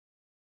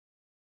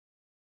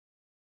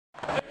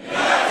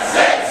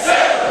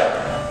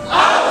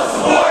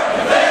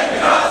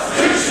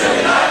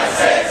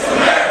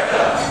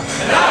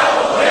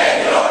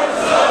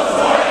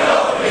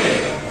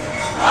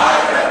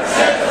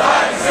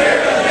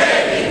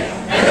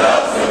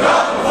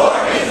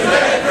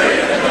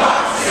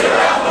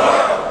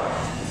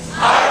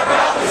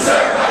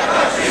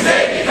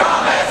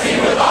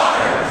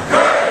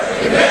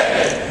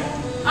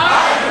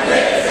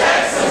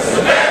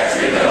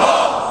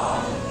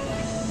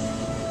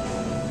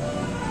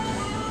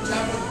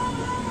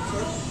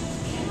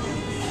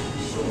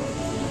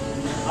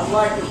I'd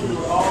like if we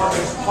would all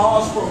just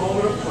pause for a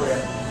moment of prayer.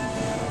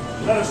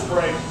 Let us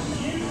pray.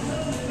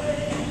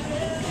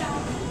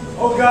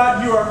 Oh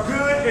God, you are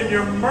good and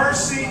your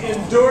mercy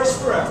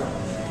endures forever.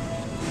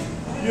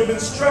 You have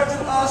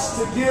instructed us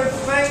to give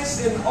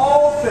thanks in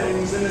all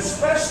things, and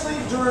especially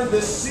during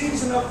this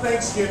season of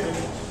Thanksgiving.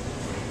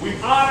 We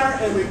honor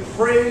and we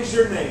praise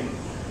your name.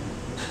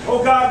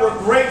 Oh God, we're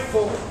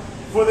grateful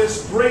for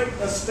this great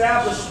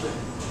establishment,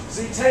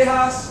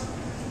 Z'Tejas,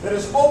 that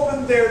has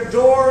opened their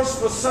doors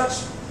for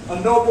such a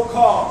noble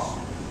cause.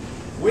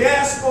 We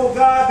ask, oh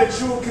God, that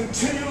you will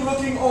continue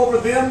looking over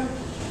them,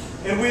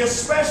 and we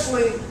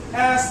especially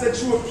ask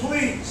that you would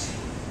please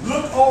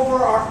look over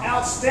our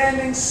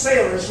outstanding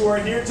sailors who are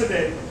here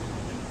today.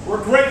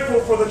 We're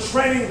grateful for the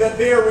training that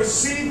they are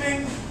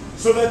receiving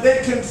so that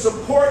they can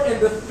support and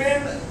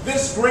defend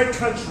this great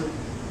country.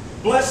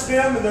 Bless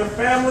them and their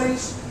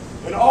families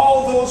and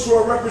all those who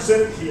are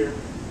represented here.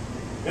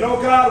 And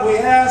oh God, we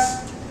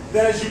ask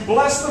that as you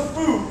bless the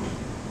food,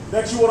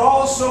 that you would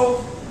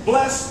also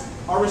bless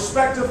our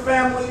respective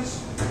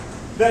families,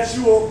 that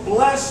you will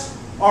bless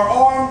our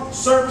armed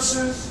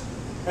services,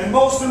 and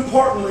most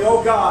importantly,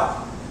 oh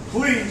God,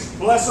 please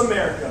bless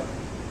America.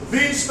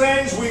 These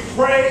things we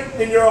pray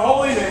in your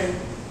holy name.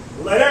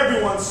 Let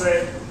everyone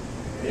say,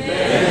 Amen.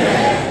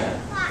 Amen.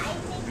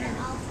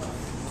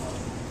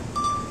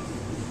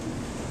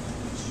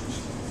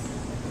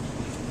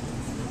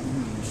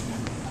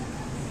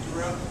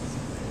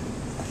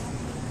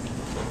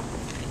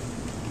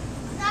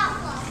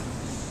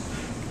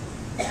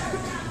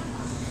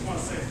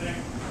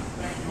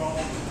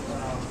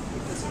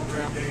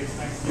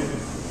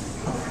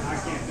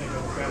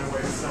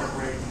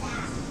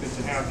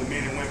 The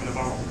men and women of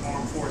our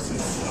armed forces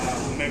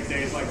who make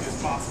days like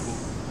this possible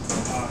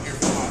here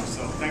for life.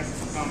 So thank you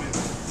for coming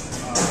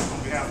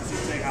on behalf of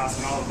Z'Tejas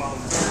and all the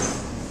volunteers.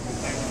 And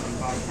thank you from the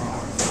bottom of our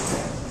hearts.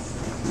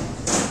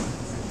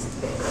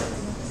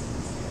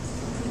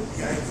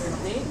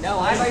 No,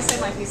 I've already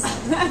said my piece.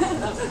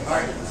 All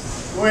right,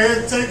 go ahead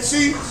and take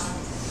seats.